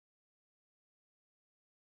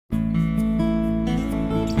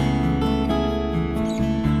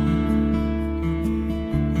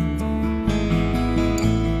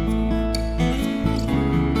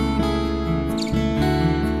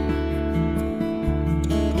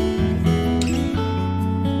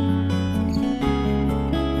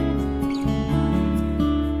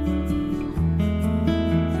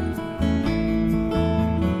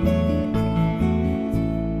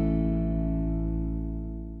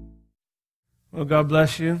Well, God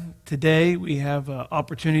bless you. Today we have an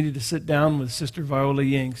opportunity to sit down with Sister Viola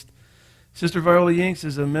Yingst. Sister Viola Yingst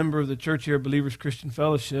is a member of the church here at Believers Christian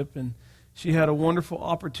Fellowship, and she had a wonderful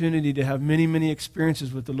opportunity to have many, many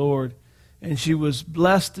experiences with the Lord. And she was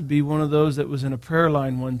blessed to be one of those that was in a prayer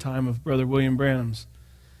line one time of Brother William Branham's.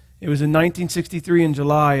 It was in 1963 in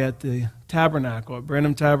July at the Tabernacle, at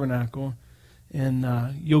Branham Tabernacle.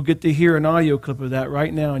 And you'll get to hear an audio clip of that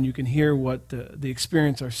right now, and you can hear what the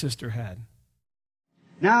experience our sister had.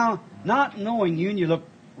 Now, not knowing you, and you look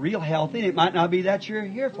real healthy, and it might not be that you're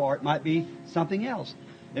here for. It might be something else.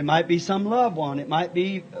 It might be some loved one. It might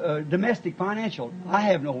be domestic, financial. I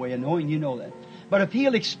have no way of knowing. You know that. But if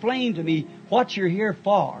He'll explain to me what you're here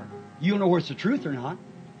for, you'll know whether it's the truth or not.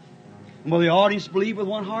 And will the audience believe with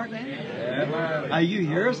one heart then? Yeah. Now, you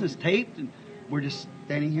hear us, and it's taped, and we're just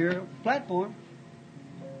standing here on the platform.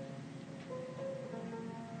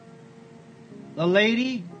 The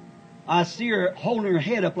lady, I see her holding her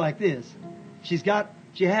head up like this. She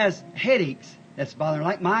has headaches that's bothering her,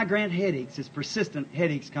 like migraine headaches. It's persistent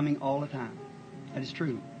headaches coming all the time. That is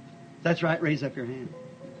true. If that's right, raise up your hand.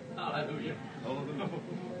 Hallelujah.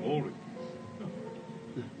 Glory.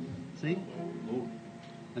 See?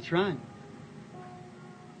 That's right.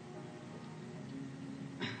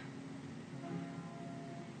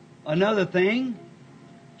 Another thing,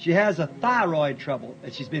 she has a thyroid trouble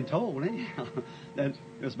that she's been told anyhow that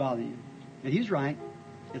was bothering you. And he's right.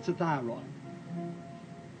 It's a thyroid.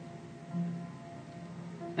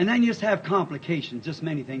 And then you just have complications, just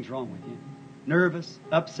many things wrong with you. Nervous,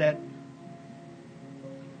 upset,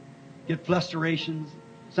 get fluctuations,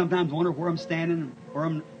 sometimes wonder where I'm standing, where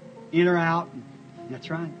I'm in or out. And that's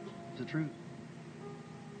right. It's the truth.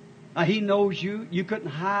 He knows you. You couldn't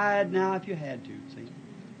hide now if you had to, see.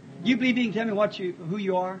 You believe He can tell me who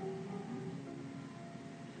you are?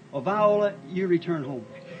 Well, Viola, you return home.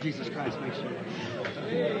 Jesus Christ makes you.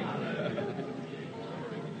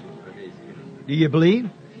 Do you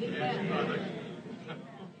believe?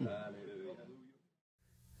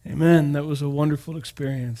 Amen. That was a wonderful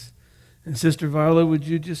experience. And Sister Viola, would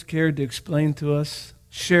you just care to explain to us,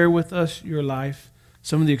 share with us your life,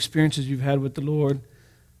 some of the experiences you've had with the Lord,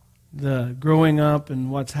 the growing up and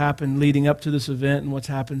what's happened leading up to this event and what's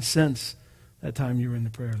happened since that time you were in the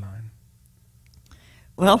prayer line?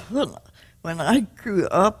 Well, when I grew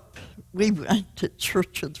up, we went to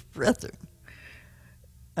Church of the Brethren.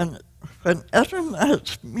 And when Edwin and I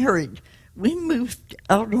was married, we moved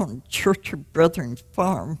out on Church of Brethren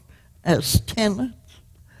farm as tenants.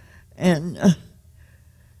 And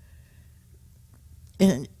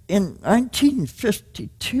in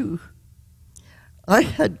 1952, I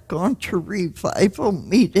had gone to revival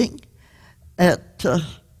meeting at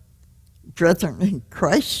Brethren in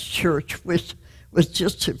Christ Church, which was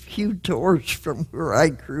just a few doors from where I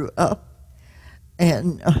grew up.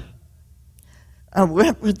 And I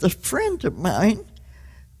went with a friend of mine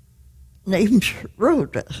named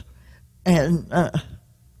Rhoda. And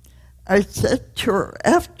I said to her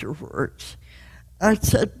afterwards, I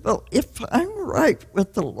said, well, if I'm right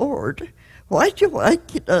with the Lord, why do I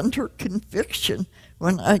get under conviction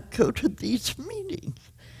when I go to these meetings?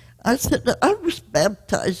 I said, I was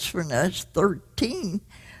baptized when I was 13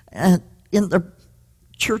 in the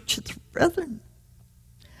Church of the Brethren,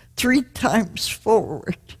 3 times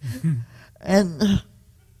forward. And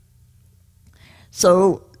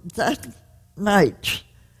so that night,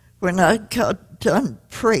 when I got done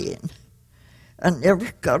praying, I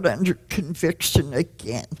never got under conviction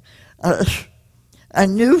again. I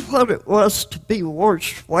knew what it was to be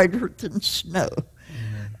washed whiter than snow.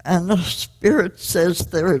 Amen. And the Spirit says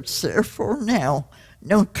there is therefore now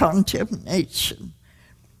no condemnation.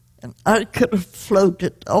 And I could have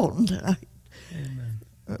floated all night. Amen.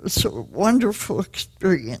 It was a wonderful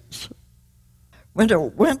experience. When I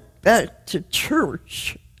went back to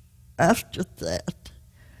church after that,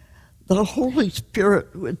 the Holy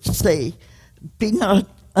Spirit would say, be not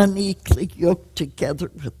unequally yoked together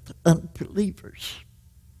with unbelievers.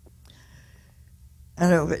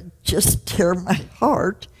 And it would just tear my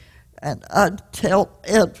heart. And I'd tell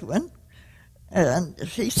Edwin, and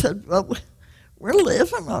he said, well, we're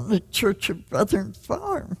living on the Church of Brethren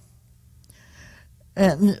farm.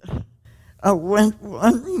 And I went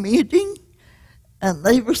one meeting, and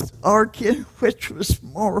they was arguing which was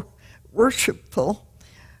more worshipful,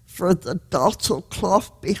 for the docile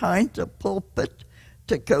cloth behind the pulpit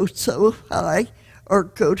to go so high or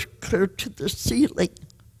go clear to the ceiling.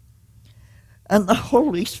 And the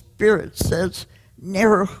Holy Spirit says,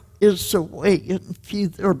 narrow is the way and few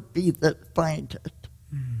there be that find it.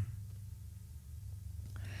 Mm.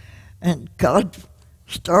 And God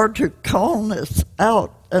started calling us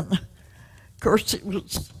out, and course,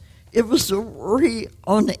 it was a worry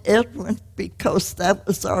on Edwin because that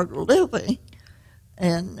was our living.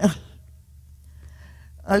 And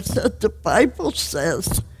I said, the Bible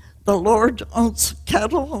says the Lord owns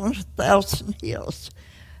cattle on 1,000 hills.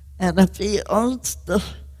 And if he owns the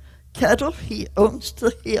cattle, he owns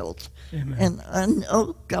the hills. Amen. And I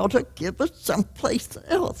know God will give us someplace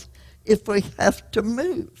else if we have to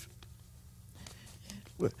move.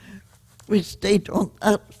 We stayed on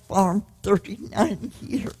that farm 39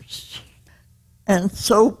 years. And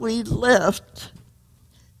so we left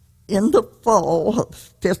in the fall of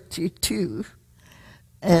 52,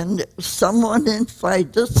 and someone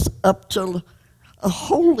invited us up to a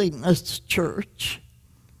holiness church.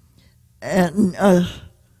 And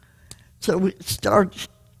so we started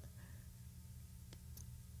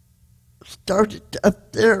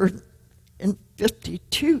up there in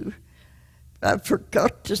 52. I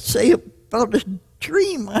forgot to say about a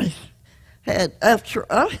dream I had. After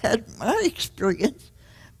I had my experience,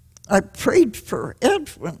 I prayed for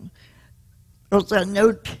Edwin, because I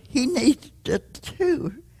know he needed it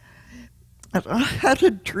too. And I had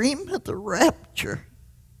a dream of the rapture.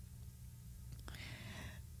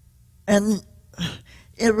 And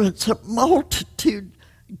it was a multitude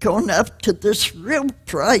going up to this real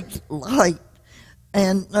bright light,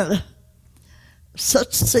 and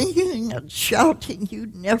such singing and shouting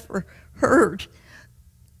you'd never heard.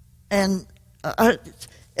 And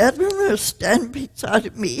Edwin was standing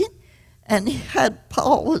beside me, and he had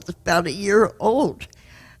Paul, was about a year old,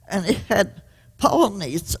 and he had Paul in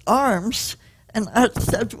his arms, and I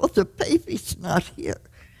said, well, the baby's not here.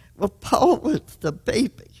 Well, Paul was the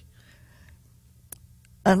baby.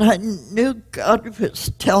 And I knew God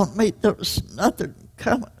was telling me there was nothing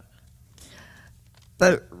coming.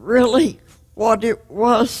 But really, what it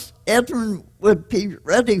was, Edwin would be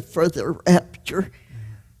ready for the rapture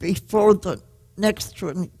before the next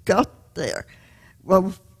one got there.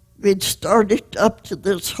 Well, we'd started up to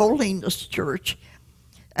this holiness church,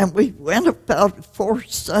 and we went about 4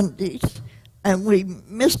 Sundays, and we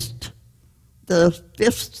missed the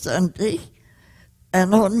 5th Sunday.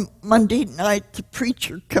 And on Monday night, the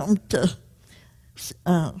preacher come to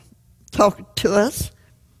talk to us,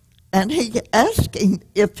 and he asked him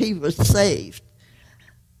if he was saved.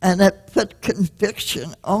 And it put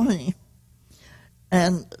conviction on him.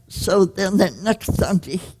 And so then the next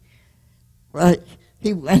Sunday, right,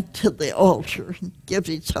 he went to the altar and gave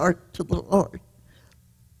his heart to the Lord.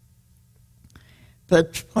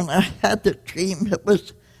 But when I had the dream, it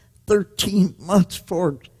was 13 months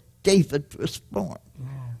before David was born.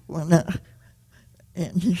 When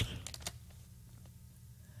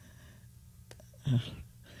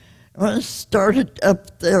I started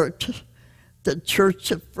up there to the church,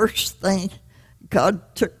 the first thing,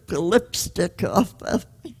 God took the lipstick off of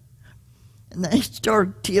me, and they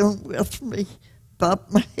started dealing with me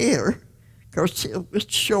about my hair, because it was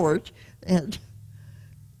short, and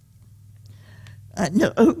I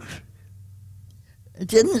know it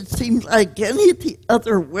didn't seem like any of the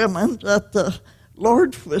other women that the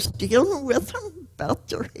Lord was dealing with them about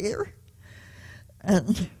their hair.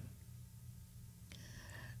 And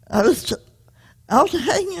I was out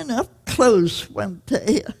hanging up clothes one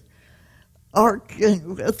day,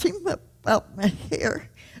 arguing with him about my hair.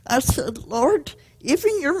 I said, Lord,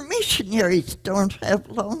 even your missionaries don't have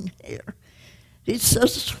long hair. He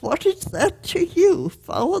says, what is that to you?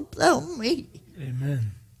 Follow thou me.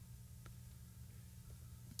 Amen.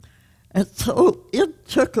 And so it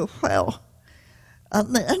took a while.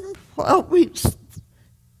 And then while we was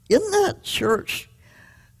in that church,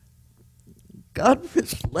 God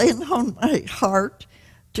was laying on my heart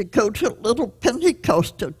to go to a little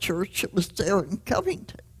Pentecostal church that was there in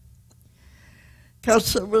Covington.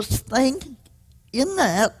 Because there was things in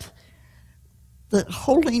that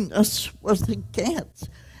holiness was against,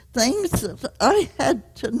 things that I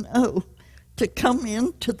had to know to come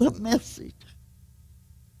into the message.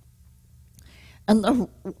 And the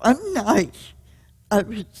one night I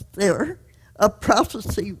was there, a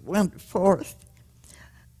prophecy went forth,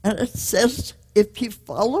 and it says, if you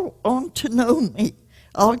follow on to know me,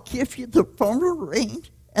 I'll give you the former rain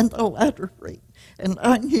and the latter rain. And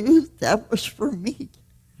I knew that was for me,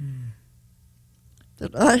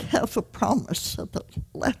 that I have a promise of the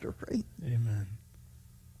latter rain. Amen.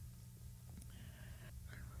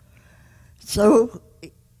 So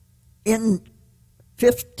in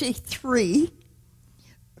 53,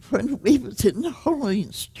 when we was in the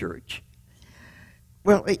Holiness Church,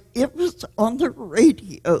 well, it was on the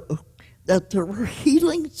radio that there were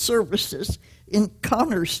healing services in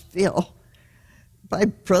Connorsville by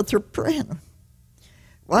Brother Branham.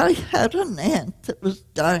 Well, I had an aunt that was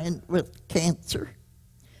dying with cancer.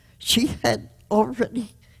 She had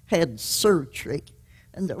already had surgery,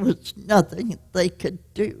 and there was nothing they could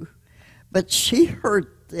do. But she heard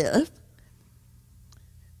this,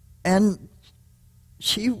 and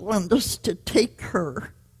she wanted us to take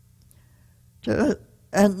her to,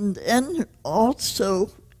 and then also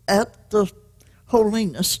at the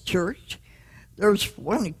Holiness Church, there's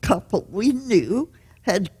one couple we knew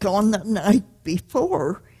had gone the night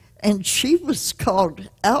before, and she was called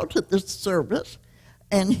out of the service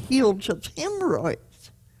and healed of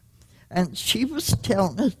hemorrhoids. And she was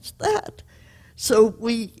telling us that. So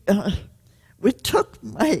we took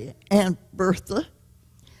my Aunt Bertha,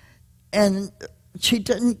 and she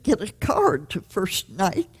didn't get a card the first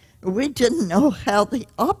night. We didn't know how they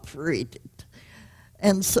operated.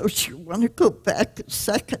 And so she wanted to go back the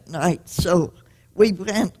second night. So we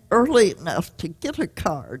went early enough to get a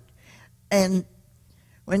card. And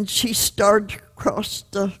when she started across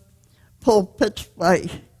the pulpit,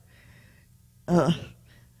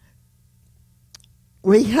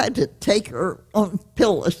 we had to take her on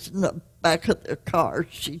pillows in the back of the car.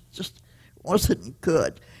 She just wasn't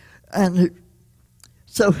good. And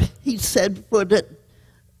so he said, would it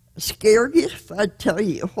scare you if I tell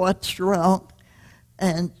you what's wrong?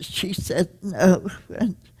 And she said no.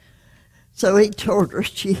 And so he told her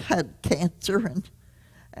she had cancer,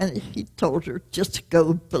 and he told her just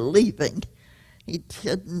go believing. He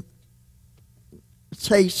didn't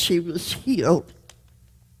say she was healed.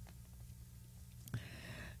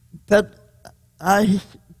 But I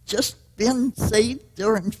just been saved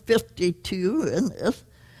during 52, and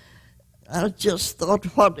I just thought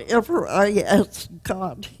whatever I asked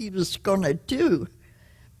God, he was going to do.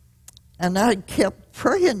 And I kept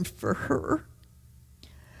praying for her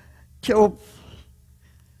till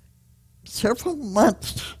several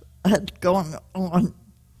months had gone on.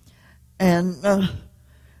 And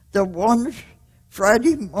the one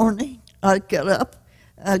Friday morning, I got up,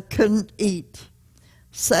 I couldn't eat.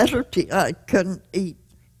 Saturday, I couldn't eat.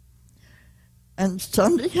 And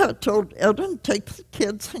Sunday, I told Edwin, take the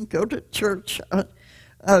kids and go to church. I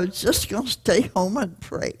was just going to stay home and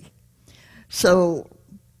pray. So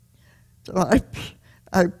I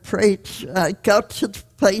prayed. I got to the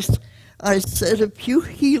place. I said, if you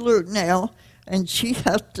heal her now and she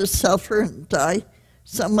has to suffer and die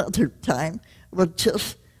some other time, well,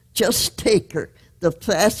 just take her. The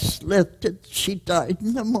fast lifted. She died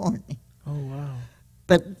in the morning. Oh, wow.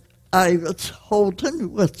 But I was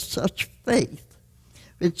holding with such faith.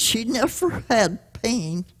 But she never had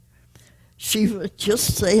pain. She would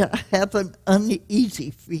just say, I have an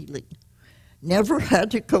uneasy feeling. Never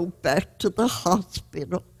had to go back to the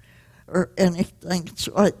hospital or anything.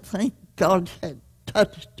 So I think God had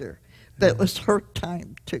touched her. But it was her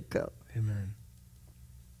time to go. Amen.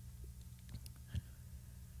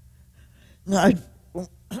 Now,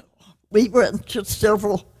 we went to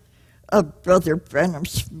several of Brother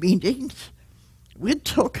Branham's meetings. We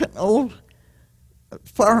took an old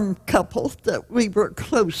farm couple that we were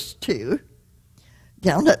close to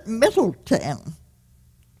down at Middletown.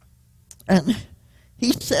 And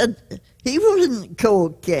he said he wouldn't go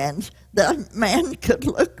again. That man could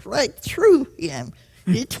look right through him.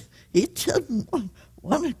 He didn't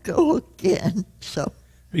want to go again. So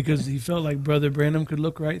Because he felt like Brother Branham could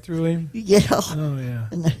look right through him? yeah. Oh, yeah.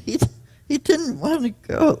 And he didn't want to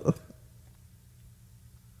go.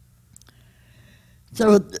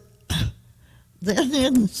 So then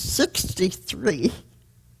in 63,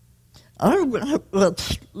 I went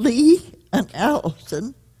with Lee and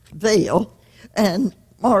Allison Vale and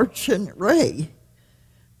March and Ray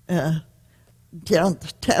down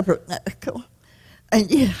the tabernacle. And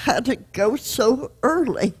you had to go so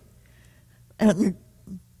early. And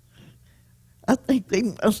I think they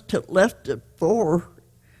must have left at 4.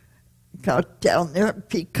 Got down there, it'd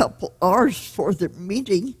be a couple hours for the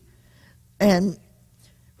meeting. And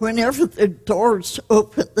whenever the doors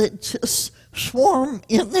opened, they'd just swarm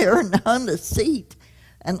in there and hunt a seat.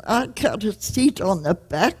 And I got a seat on the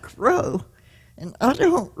back row. And I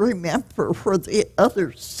don't remember where the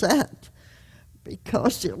others sat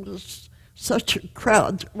because it was such a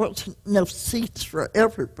crowd. There wasn't enough seats for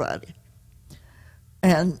everybody.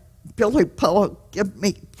 And Billy Paul gave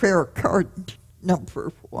me prayer card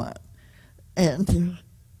number 1. And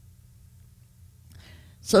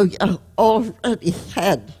so I already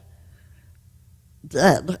had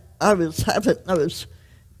that. I was having those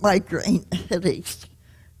migraine headaches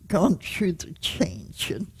going through the change.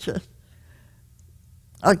 And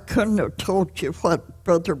I couldn't have told you what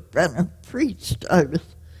Brother Branham preached. I was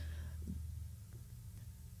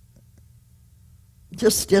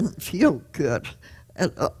just didn't feel good.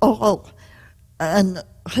 at all. And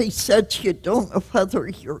he said, you don't know whether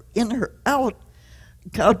you're in or out.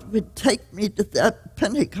 God would take me to that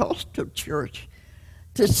Pentecostal church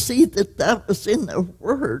to see that that was in the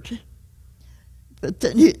Word. But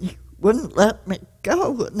then he wouldn't let me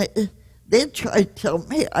go. And they tried to tell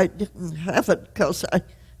me I didn't have it because I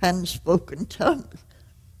hadn't spoken tongues.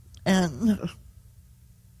 And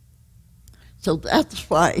so that's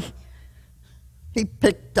why he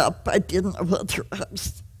picked up. I didn't know whether I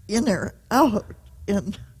was in or out.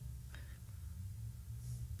 And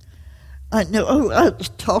I know I was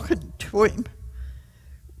talking to him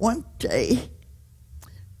one day.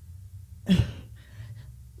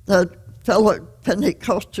 The fellow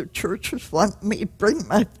Pentecostal churches wanted me to bring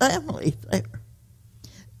my family there.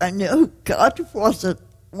 I knew God wasn't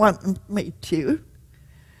wanting me to,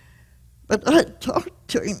 but I talked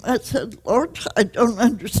to him. I said, Lord, I don't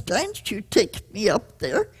understand. You take me up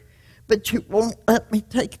there, but you won't let me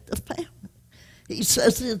take the family. He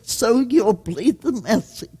says, it's so you'll believe the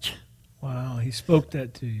message. Wow, he spoke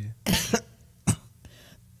that to you.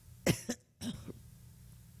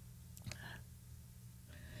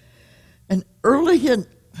 And early in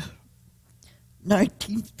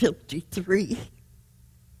 1953,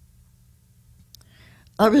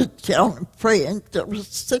 I was down and praying. There were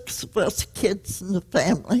 6 of us kids in the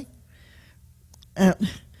family, and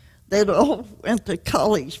they'd all went to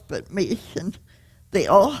college but me, and they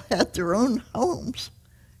all had their own homes.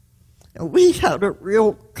 And we had a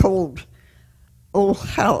real cold old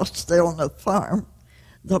house there on the farm.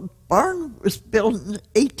 The barn was built in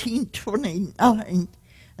 1829,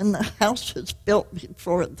 and the house was built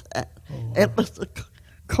before that. Oh, wow. It was a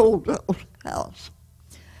cold old house.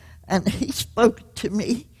 And he spoke to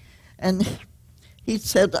me, and he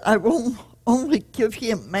said, I won't only give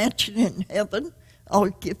you a mansion in heaven, I'll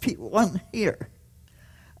give you one here.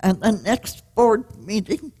 And the next board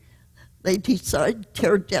meeting, they decided to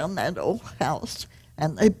tear down that old house,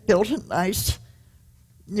 and they built a nice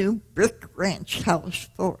new brick ranch house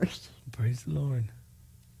for us. Praise the Lord.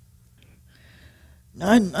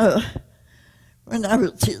 And when I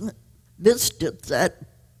visited that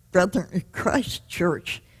Brethren in Christ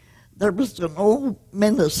church, there was an old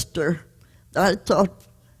minister that I thought,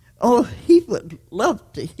 oh, he would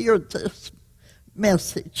love to hear this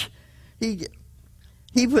message. He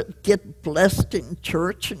would get blessed in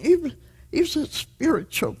church, and he was a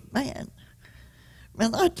spiritual man.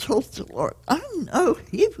 And I told the Lord, I know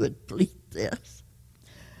he would believe this.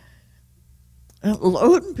 And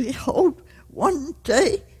lo and behold, one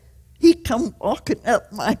day he come walking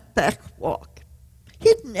up my back walk.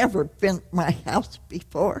 He'd never been to my house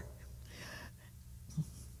before.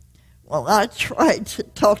 Well, I tried to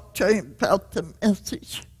talk to him about the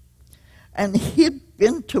message, and he'd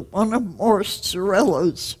been to one of Morris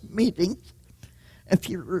Cerullo's meetings. If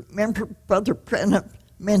you remember, Brother Branham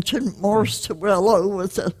mentioned Morris Cerullo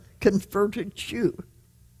was a converted Jew.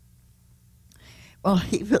 Well,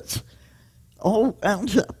 he was all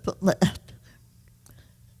wound up on that.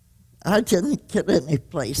 I didn't get any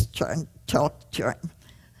place trying to talk to him.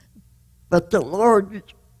 But the Lord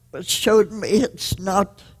showed me it's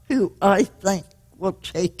not who I think will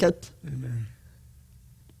take it. Amen.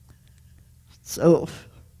 So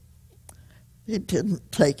he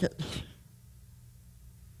didn't take it.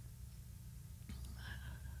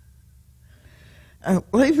 And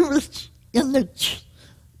we was in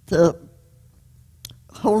the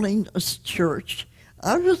Holiness Church.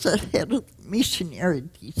 I was the head of the missionary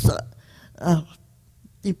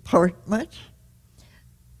department,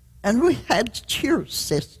 and we had cheer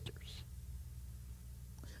sisters.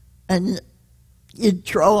 And you'd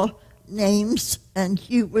draw names, and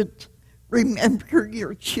you would remember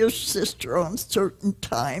your cheer sister on certain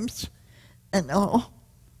times and all.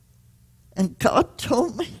 And God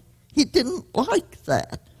told me he didn't like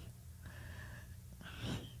that.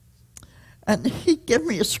 And he gave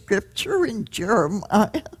me a scripture in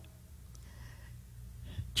Jeremiah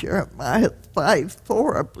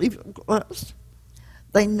 5:4, I believe it was.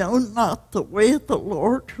 They know not the way of the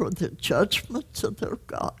Lord or the judgments of their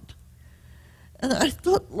God. And I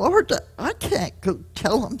thought, Lord, I can't go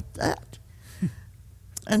tell them that.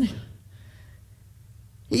 And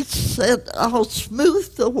he said, I'll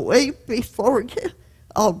smooth the way before you.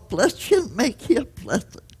 I'll bless you and make you a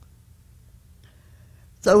blessing.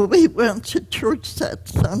 So we went to church that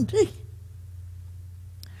Sunday,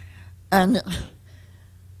 and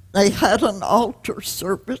they had an altar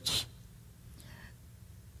service,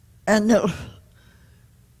 and the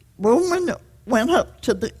woman that went up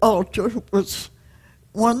to the altar was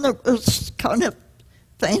one that was kind of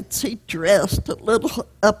fancy dressed, a little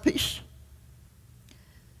uppish.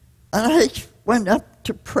 And I went up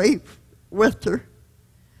to pray with her,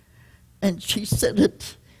 and she said,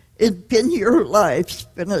 it's been your life's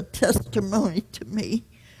been a testimony to me.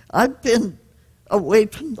 I've been away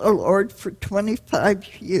from the Lord for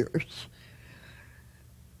 25 years,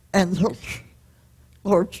 and the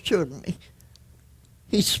Lord showed me.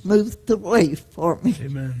 He smoothed the way for me.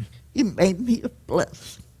 Amen. He made me a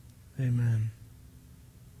blessing. Amen.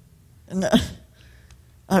 And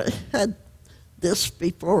I had this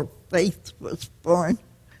before Faith was born.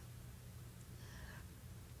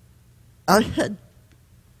 I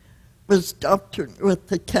was doctored with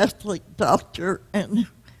the Catholic doctor, and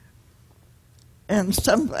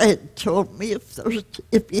somebody had told me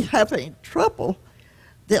if you have any trouble,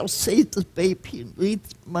 they'll save the baby and leave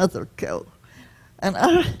the mother go. And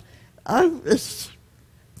I was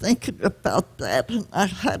thinking about that, and I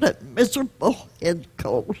had a miserable head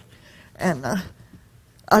cold. And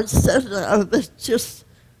I said I was just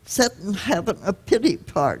sitting having a pity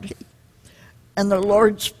party. And the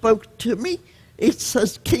Lord spoke to me. He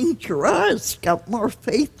says, King Jariah's got more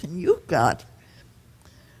faith than you got.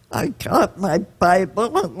 I got my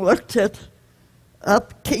Bible and looked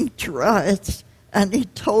up King Jariah, and he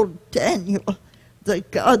told Daniel, the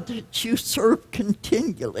God that you serve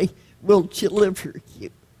continually will deliver you.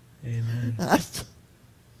 Amen.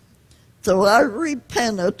 So I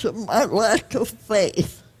repented of my lack of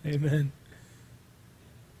faith. Amen.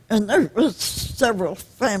 And there was several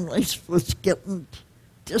families was getting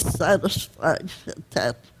dissatisfied at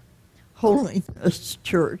that holiness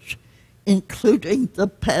church, including the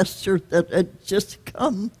pastor that had just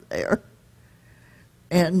come there.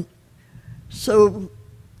 And so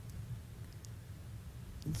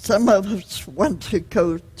some of us want to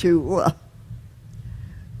go to,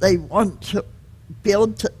 they want to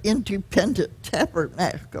build an independent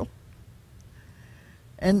tabernacle.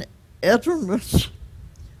 And Edwin was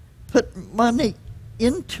putting money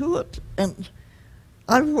into it, and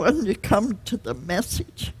I wanted to come to the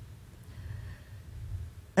message.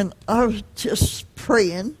 And I was just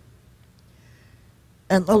praying,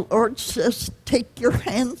 and the Lord says, take your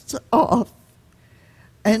hands off.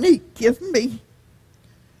 And he gave me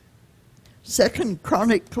 2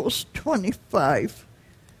 Chronicles 25,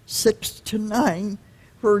 6-9,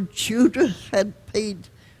 where Judah had paid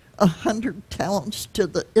 100 talents to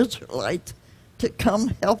the Israelites to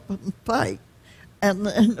come help them fight. And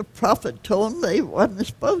then the prophet told them they wasn't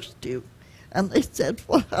supposed to. And they said,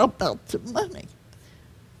 well, how about the money?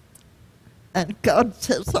 And God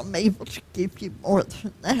says, I'm able to give you more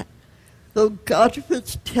than that. So God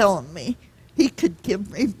was telling me he could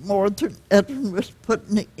give me more than Edwin was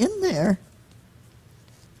putting in there.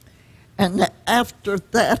 And after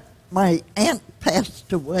that, my aunt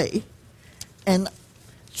passed away, and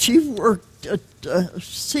she worked at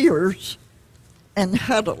Sears and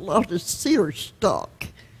had a lot of Sears stock.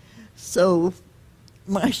 So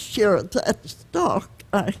my share of that stock,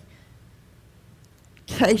 I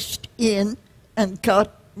cashed in and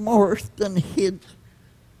got more than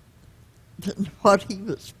what he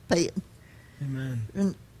was paying. Amen.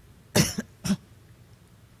 And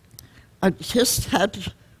I just had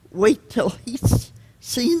to wait till he's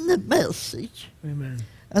seen the message. Amen.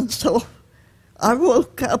 And so I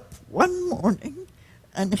woke up one morning,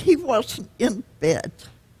 and he wasn't in bed.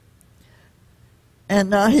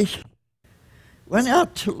 And I went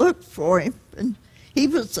out to look for him, and he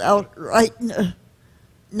was out writing a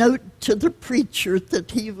note to the preacher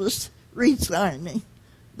that he was resigning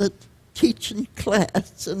the teaching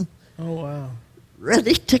class and Oh, wow.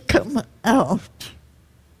 ready to come out.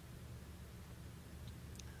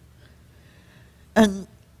 And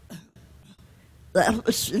that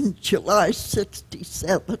was in July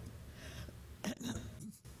 67.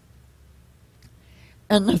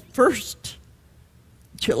 And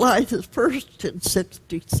July the 1st in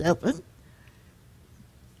 67,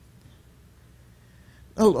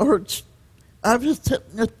 I was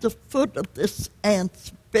sitting at the foot of this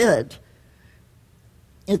aunt's bed.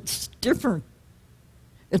 It's different.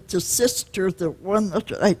 It's a sister, the one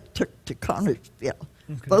that I took to Connersville.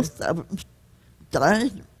 Okay. Both of them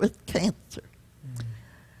died with cancer.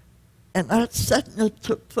 And I was sitting at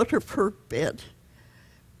the foot of her bed.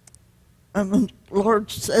 And the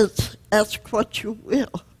Lord says, ask what you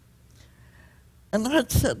will. And I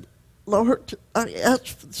said, Lord, I ask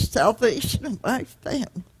for the salvation of my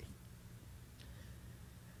family.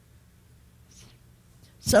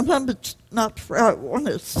 Some of it's not where I want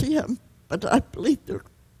to see them, but I believe they're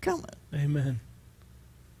coming. Amen.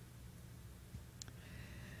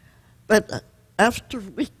 But after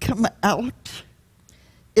we come out,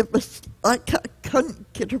 it was like I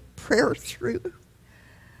couldn't get a prayer through.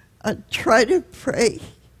 I'd try to pray,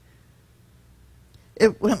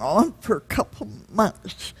 it went on for a couple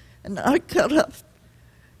months, and I got up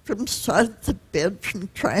from the side of the bed from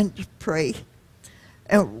trying to pray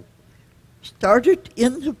and started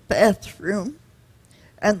in the bathroom,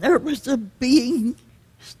 and there was a being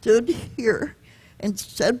stood here and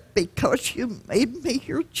said, because you made me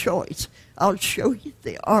your choice, I'll show you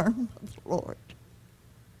the arm of the Lord.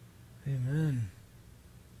 Amen.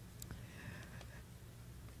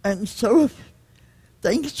 And so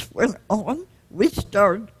things went on. We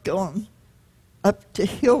started going up to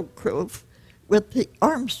Hillgrove with the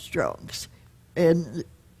Armstrongs and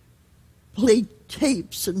played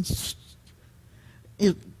tapes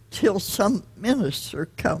until some minister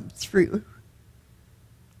come through.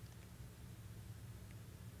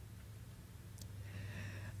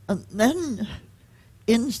 And then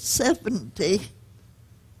in 70,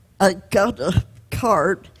 I got a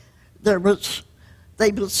card. They were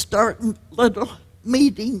starting little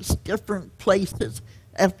meetings, different places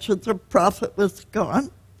after the prophet was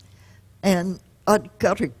gone. And I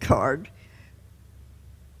got a card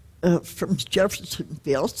from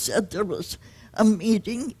Jeffersonville, said there was a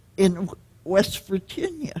meeting in West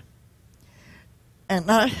Virginia.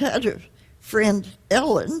 And I had a friend,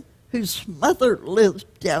 Ellen, whose mother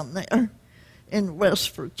lived down there in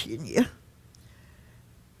West Virginia.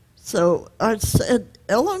 So I said,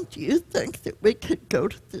 Ellen, do you think that we could go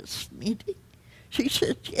to this meeting? She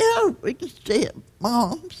said, yeah, we can stay at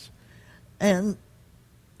Mom's. And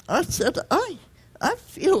I said, I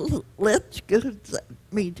feel let's go to that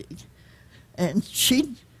meeting. And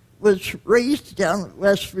she was raised down in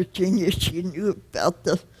West Virginia. She knew about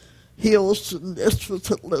the hills, and this was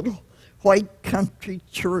a little white country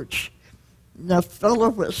church. And the fellow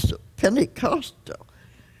was Pentecostal,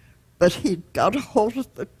 but he'd got a hold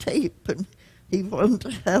of the tape, and he wanted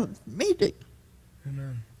to have a meeting.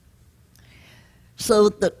 Amen. So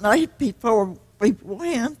the night before we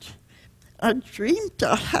went, I dreamed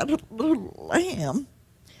I had a little lamb.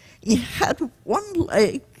 He had one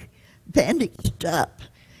leg bandaged up,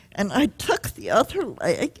 and I took the other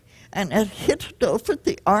leg, and I hit it over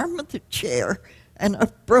the arm of the chair, and I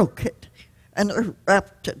broke it, and I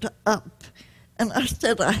wrapped it up. And I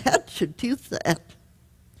said I had to do that.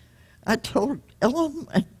 I told Ellen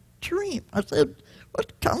my dream. I said,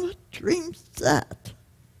 what kind of dream's that?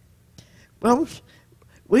 Well,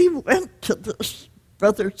 we went to this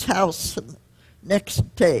brother's house the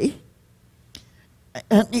next day,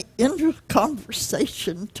 and in the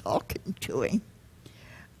conversation talking to him,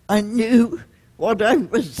 I knew what I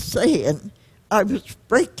was saying. I was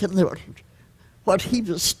breaking what he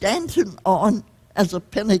was standing on as a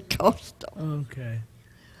Pentecostal. Okay.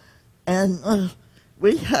 And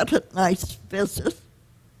we had a nice visit.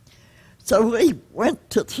 So we went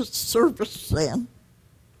to the service then,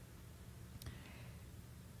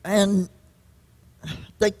 and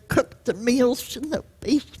they cooked the meals in the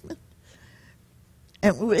basement,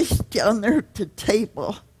 and we was down there at the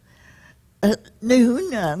table at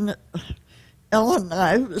noon, and Ellen and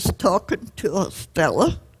I was talking to a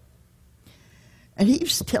fella, and he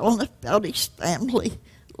was telling about his family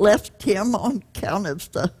left him on account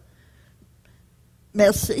of the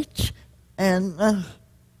message, and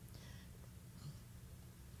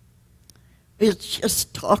it's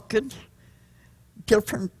just talking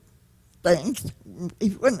different things. We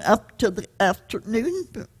went up to the afternoon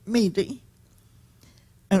meeting,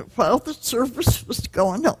 and while the service was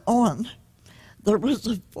going on, there was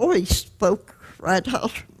a voice spoke right out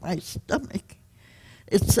of my stomach.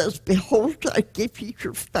 It says, behold, I give you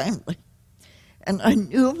your family. And I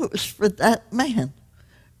knew it was for that man.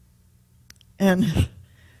 And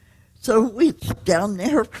so we was down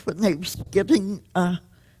there when they was getting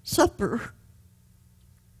supper.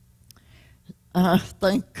 I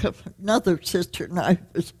think another sister and I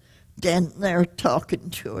was standing there talking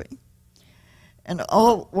to him. And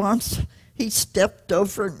all at once, he stepped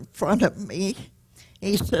over in front of me.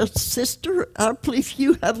 He says, Sister, I believe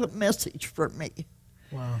you have a message for me.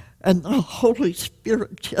 Wow. And the Holy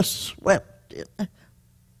Spirit just swept in.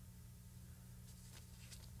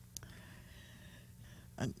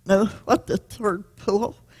 I know what the third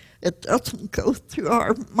pull, it doesn't go through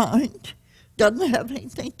our mind. Doesn't have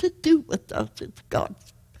anything to do with us. It's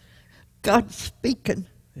God speaking.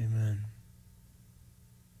 Amen.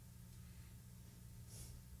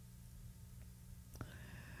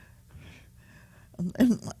 And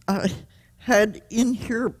then I had in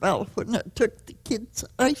here about when I took the kids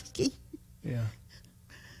ice ski. Yeah.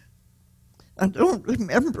 I don't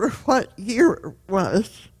remember what year it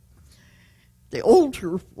was. The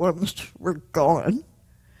older ones were gone,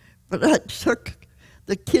 but I took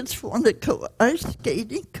the kids wanted to go ice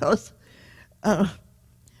skating because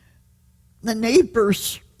the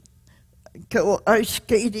neighbors go ice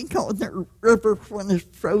skating on the river when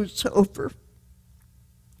it froze over.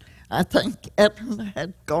 I think Edwin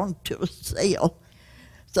had gone to a sale,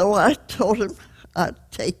 so I told him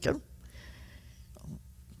I'd take him.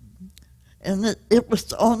 And it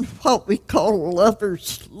was on what we call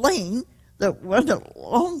Lover's Lane that went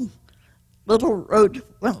along, little road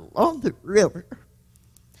that went along the river.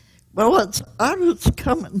 Well, as I was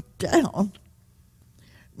coming down,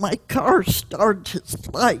 my car started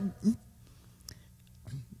sliding,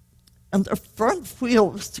 and the front wheel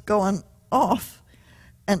was going off,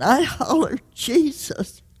 and I hollered,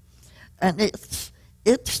 Jesus, and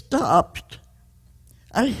it stopped.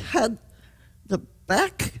 I had the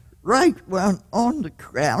back right one on the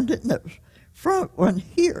ground and the front one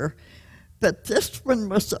here, but this one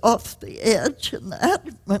was off the edge and that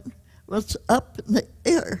one was up in the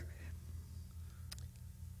air.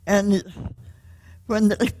 And when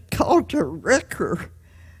they called a wrecker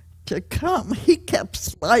to come, he kept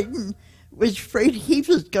sliding, was afraid he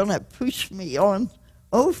was going to push me on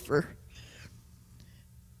over.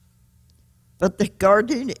 But the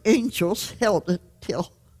guardian angels held it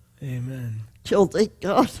till Amen. Till they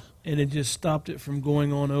got. And it just stopped it from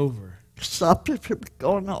going on over. Stopped it from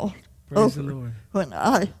going on Praise over the Lord. when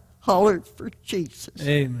I hollered for Jesus.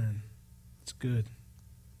 Amen. It's good.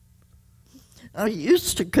 I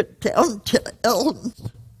used to go down to Ellen's,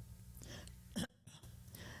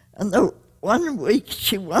 and the one week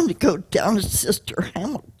she wanted to go down to Sister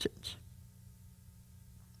Hamilton's.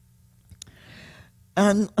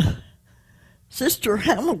 And Sister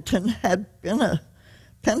Hamilton had been a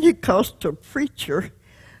Pentecostal preacher,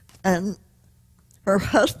 and her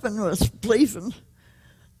husband was believing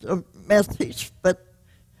the message, but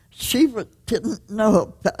she didn't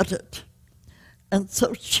know about it. And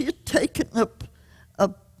so she had taken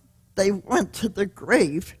they went to the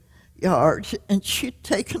graveyard, and she'd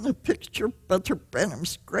taken a picture of Brother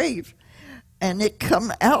Branham's grave, and it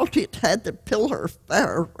come out, it had the pillar of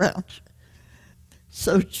fire around it.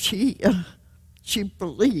 So she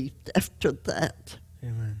believed after that.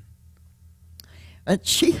 Amen. And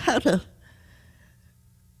she had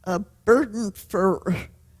a burden for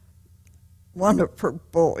one of her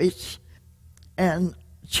boys, and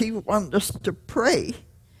she wanted us to pray.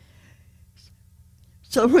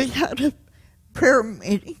 So we had a prayer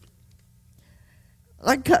meeting.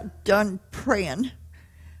 I got done praying.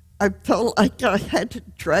 I felt like I had to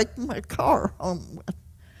drag my car home with.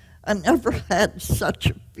 I never had such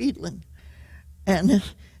a feeling. And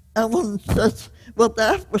Ellen says, well,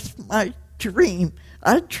 that was my dream.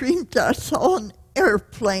 I dreamed I saw an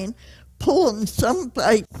airplane pulling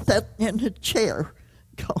somebody sitting in a chair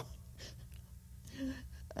going.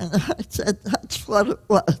 And I said, that's what it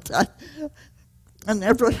was. I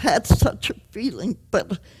never had such a feeling,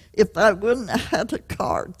 but if I wouldn't have had a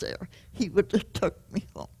car there, he would have took me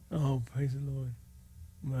home. Oh, praise the Lord.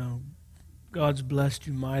 Well, God's blessed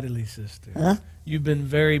you mightily, sister. Huh? You've been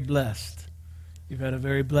very blessed. You've had a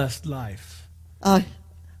very blessed life. I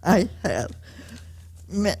have.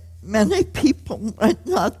 Many people might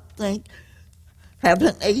not think,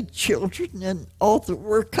 having 8 children and all the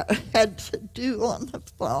work I had to do on the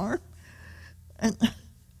farm,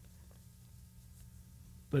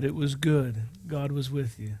 but it was good. God was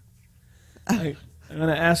with you. I'm going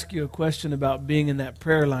to ask you a question about being in that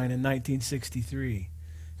prayer line in 1963.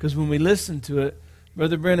 Because when we listened to it,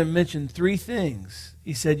 Brother Branham mentioned 3 things.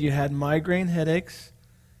 He said you had migraine headaches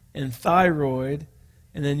and thyroid,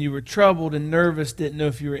 and then you were troubled and nervous, didn't know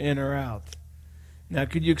if you were in or out. Now,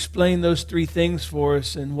 could you explain those 3 things for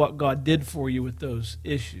us and what God did for you with those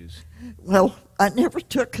issues? well, I never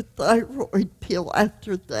took a thyroid pill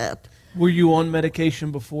after that. Were you on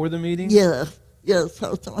medication before the meeting? Yes, I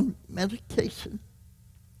was on medication.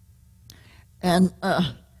 And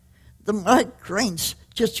the migraines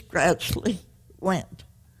just gradually went.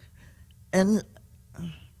 And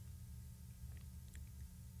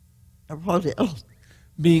what else?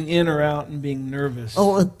 Being in or out and being nervous.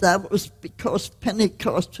 Oh, and that was because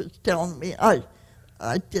Pentecost was telling me I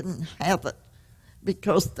didn't have it,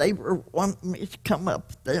 because they were wanting me to come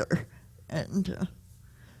up there. And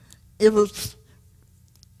it was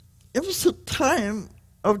a time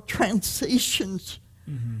of transitions.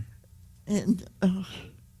 Mm-hmm. And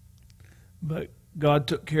But God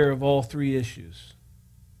took care of all 3 issues.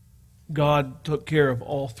 God took care of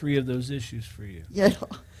all 3 of those issues for you. yeah,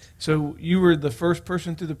 So you were the first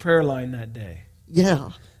person through the prayer line that day.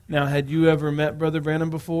 yeah. Now, had you ever met Brother Branham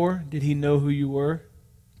before? Did he know who you were?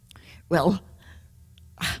 Well,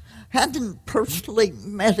 I hadn't personally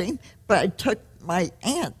met him, but I took my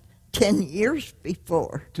aunt 10 years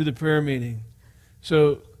before. To the prayer meeting.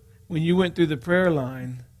 So when you went through the prayer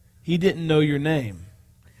line, he didn't know your name.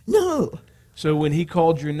 No. So when he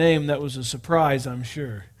called your name, that was a surprise, I'm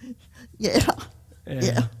sure. Yeah.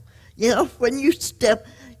 And Yeah, when you step,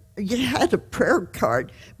 you had a prayer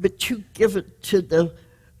card, but you give it to the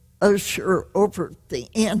usher over at the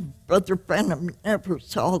end. Brother Branham never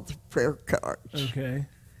saw the prayer cards. Okay.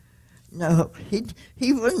 No,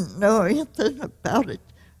 he wouldn't know anything about it,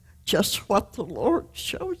 just what the Lord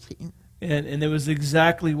shows him. And it was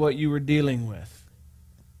exactly what you were dealing with.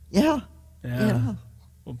 Yeah.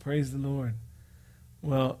 Well, praise the Lord.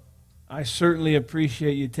 Well, I certainly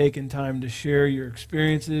appreciate you taking time to share your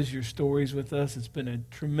experiences, your stories with us. It's been a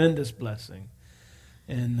tremendous blessing.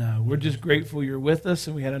 And we're just grateful you're with us,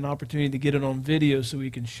 and we had an opportunity to get it on video so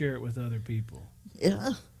we can share it with other people. Yeah.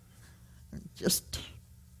 Just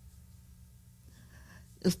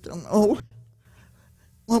an old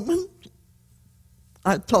woman.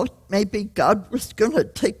 I thought maybe God was going to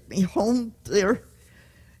take me home there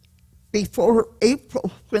before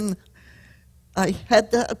April when I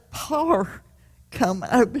had that power come.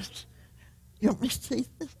 You want me to see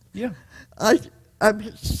this? Yeah. I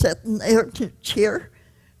was sitting there in a chair.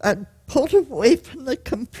 I'd pulled away from the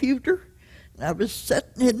computer, and I was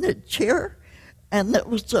sitting in the chair, and there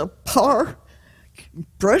was a power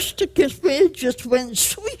brushed against me. It just went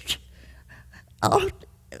sweet out,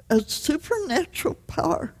 a supernatural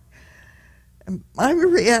power. And my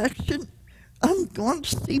reaction, I'm going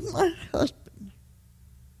to see my husband.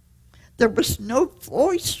 There was no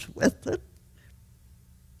voice with it.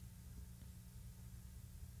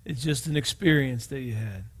 It's just an experience that you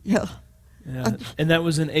had. Yeah. Yeah. And that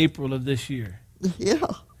was in April of this year. Yeah.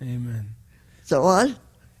 Amen. So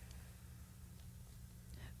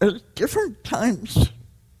at different times,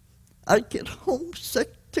 I get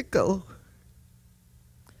homesick to go.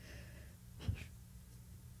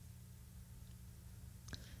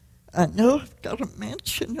 I know I've got a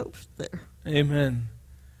mansion over there. Amen.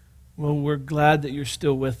 Well, we're glad that you're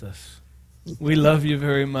still with us. We love you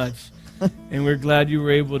very much. And we're glad you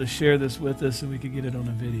were able to share this with us and we could get it on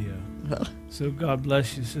a video. So God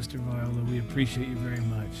bless you, Sister Viola. We appreciate you very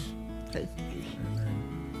much. Okay.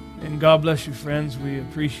 Amen. And God bless you, friends. We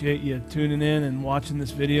appreciate you tuning in and watching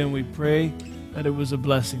this video, and we pray that it was a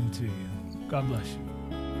blessing to you. God bless you.